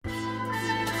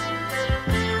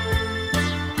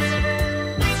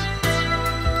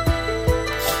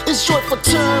It's short for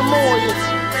turmoil.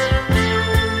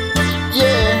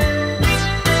 Yeah.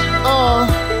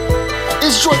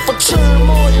 It's short for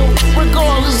turmoil.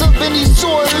 Regardless of any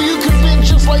soil, you can bend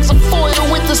just like some foil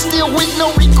with the steel with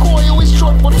no recoil. It's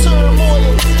short for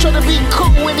turmoil. Try to be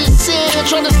cool when it's sad,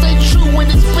 trying to stay true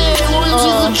when it's bad.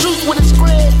 Loyalty's the truth when it's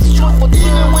grass. It's short for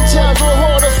even when times were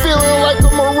harder, feeling like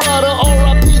a marauder.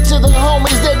 R.I.P. to the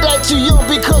homies that died too young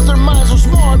because their minds were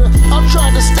smarter. I'm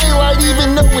trying to stay light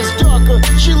even though it's darker.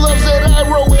 She loves that I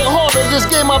roll it harder. This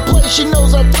game I play, she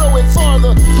knows I throw it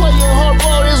farther. Playing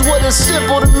hardball is what is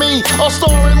simple to me.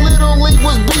 All-star in Little League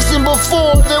was beasting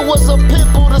before there was a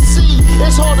pimple to see.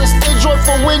 It's hard to stay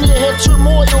joyful when you have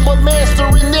turmoil, but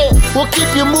mastering that will keep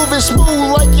you moving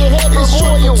smooth like you have a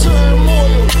oil.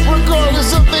 Turmoil,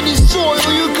 regardless of any soil,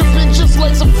 you can bend just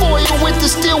like some foil with the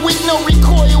steel with no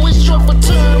recoil. It's short for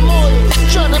turmoil.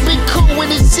 Trying to be cool when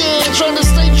it's sad, trying to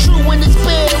stay true when it's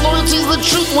bad. Loyalty's the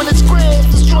truth when it's grass.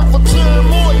 It's short for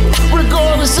turmoil.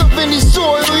 Regardless of any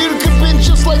soil, you can bend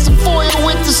just like some foil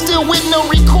with the steel with no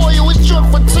recoil. It's short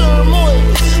for turmoil.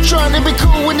 Trying to be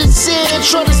cool when it's sad,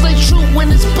 trying to stay true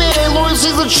when it's bad.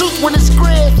 Loyalty's the truth when it's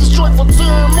grass. It's short for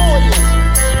turmoil.